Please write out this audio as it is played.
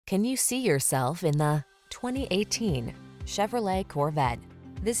Can you see yourself in the 2018 Chevrolet Corvette?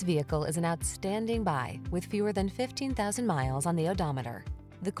 This vehicle is an outstanding buy with fewer than 15,000 miles on the odometer.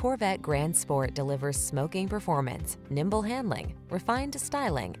 The Corvette Grand Sport delivers smoking performance, nimble handling, refined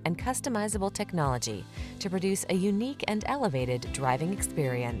styling, and customizable technology to produce a unique and elevated driving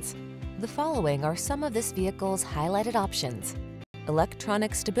experience. The following are some of this vehicle's highlighted options: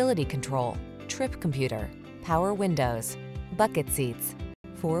 electronic stability control, trip computer, power windows, bucket seats,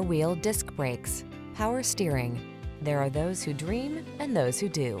 four-wheel disc brakes, power steering. There are those who dream and those who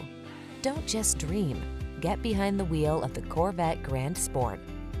do. Don't just dream. Get behind the wheel of the Corvette Grand Sport.